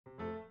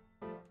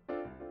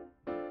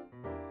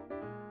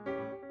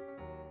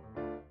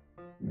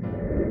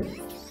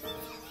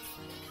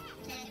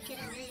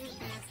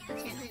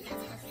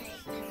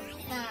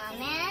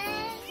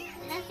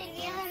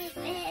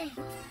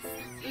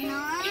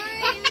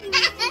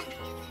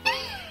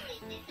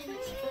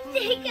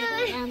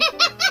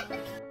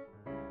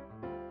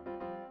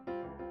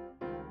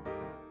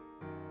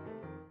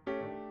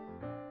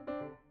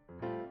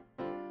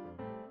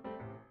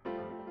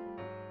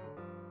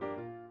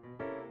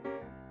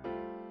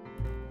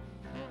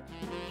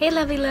Hey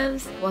lovely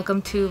loves,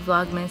 welcome to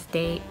Vlogmas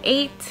day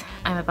 8.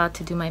 I'm about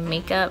to do my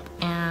makeup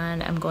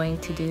and I'm going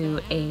to do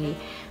a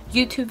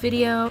YouTube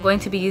video. I'm going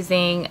to be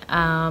using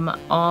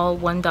all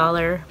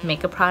 $1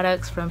 makeup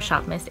products from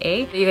Shop Miss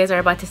A. You guys are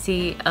about to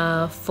see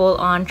a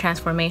full-on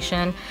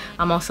transformation.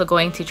 I'm also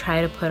going to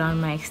try to put on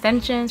my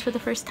extensions for the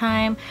first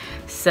time.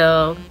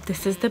 So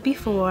this is the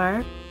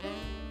before.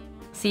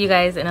 See you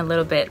guys in a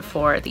little bit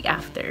for the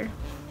after.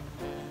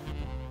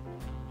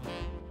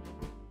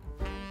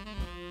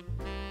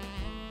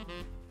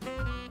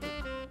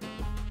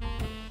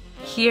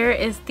 Here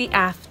is the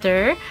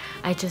after.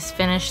 I just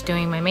finished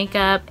doing my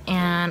makeup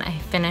and I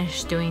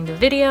finished doing the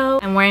video.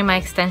 I'm wearing my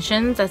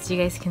extensions as you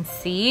guys can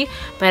see,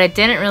 but I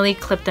didn't really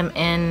clip them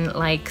in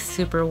like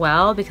super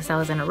well because I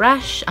was in a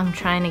rush. I'm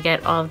trying to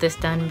get all of this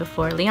done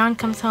before Leon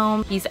comes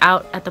home. He's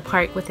out at the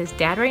park with his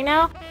dad right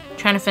now,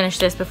 trying to finish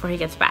this before he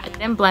gets back. I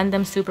didn't blend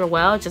them super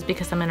well just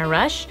because I'm in a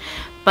rush,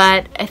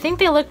 but I think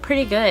they look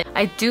pretty good.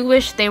 I do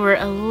wish they were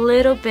a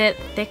little bit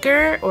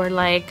thicker or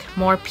like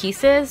more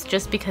pieces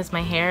just because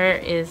my hair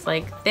is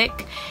like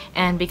thick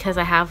and because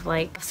I have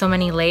like so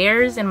many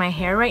layers in my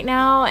hair right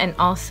now, and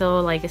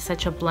also like it's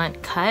such a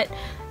blunt cut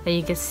that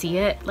you can see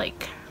it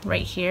like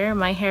right here.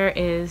 My hair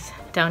is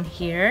down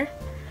here,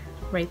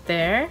 right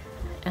there,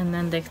 and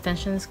then the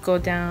extensions go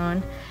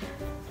down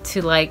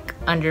to like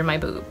under my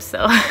boobs, so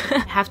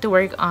I have to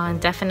work on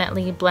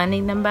definitely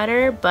blending them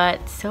better,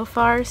 but so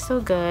far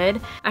so good.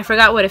 I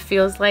forgot what it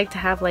feels like to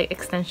have like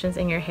extensions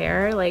in your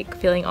hair, like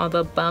feeling all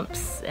the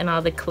bumps and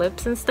all the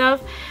clips and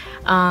stuff.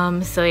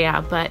 So yeah,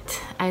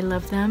 but I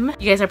love them.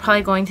 You guys are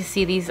probably going to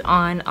see these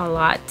on a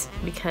lot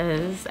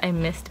because I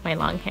missed my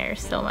long hair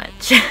so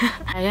much.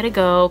 I gotta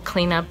go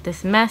clean up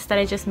this mess that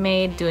I just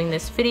made doing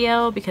this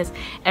video because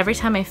every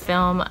time I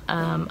film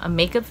a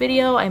makeup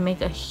video, I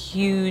make a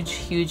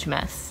huge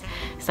mess.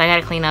 So I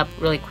gotta clean up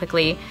really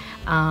quickly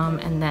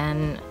and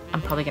then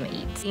I'm probably gonna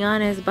eat.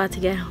 Leon is about to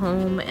get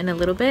home in a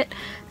little bit,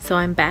 so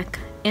I'm back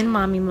in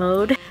mommy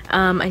mode.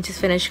 I just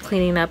finished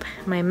cleaning up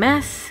my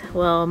mess,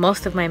 well,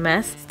 most of my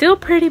mess. Still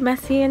pretty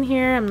messy in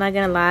here, I'm not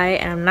gonna lie,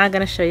 and I'm not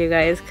gonna show you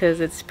guys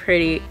because it's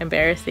pretty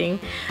embarrassing,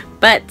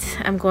 but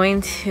I'm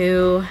going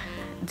to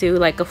do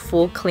like a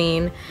full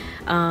clean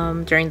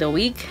during the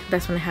week.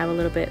 That's when I have a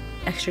little bit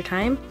extra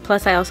time.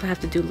 Plus I also have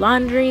to do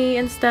laundry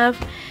and stuff,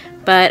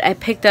 but I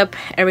picked up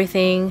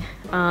everything,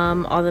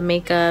 all the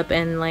makeup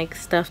and like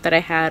stuff that I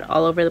had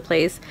all over the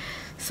place,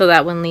 so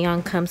that when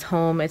Leon comes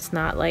home it's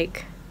not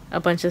like a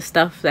bunch of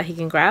stuff that he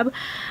can grab.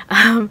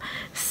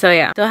 So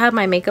yeah, still have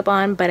my makeup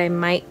on, but I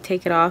might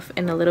take it off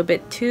in a little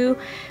bit too,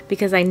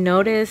 because I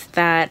noticed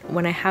that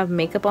when I have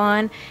makeup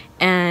on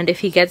and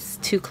if he gets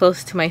too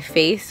close to my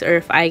face, or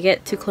if I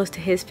get too close to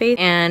his face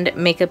and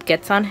makeup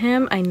gets on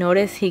him, I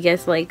notice he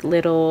gets like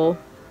little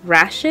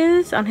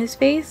rashes on his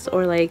face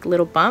or like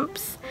little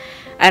bumps.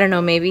 I don't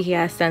know, maybe he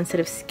has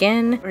sensitive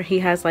skin or he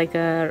has like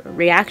a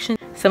reaction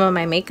to some of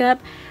my makeup.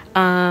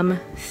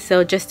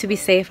 So just to be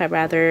safe, I'd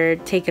rather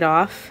take it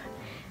off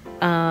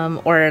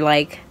or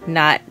like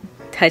not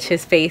touch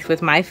his face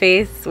with my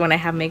face when I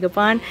have makeup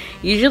on.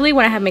 Usually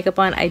when I have makeup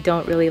on, I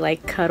don't really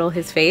like cuddle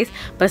his face,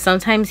 but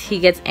sometimes he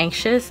gets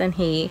anxious and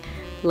he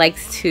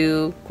likes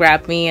to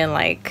grab me and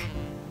like,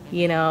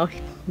 you know,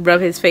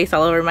 rub his face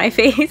all over my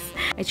face.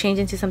 I changed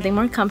into something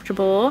more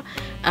comfortable.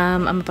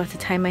 I'm about to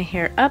tie my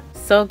hair up.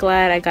 So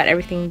glad I got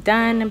everything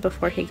done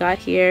before he got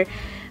here.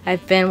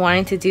 I've been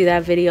wanting to do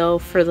that video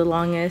for the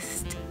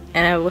longest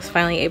and I was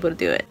finally able to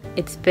do it.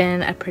 It's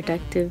been a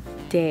productive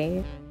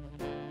day.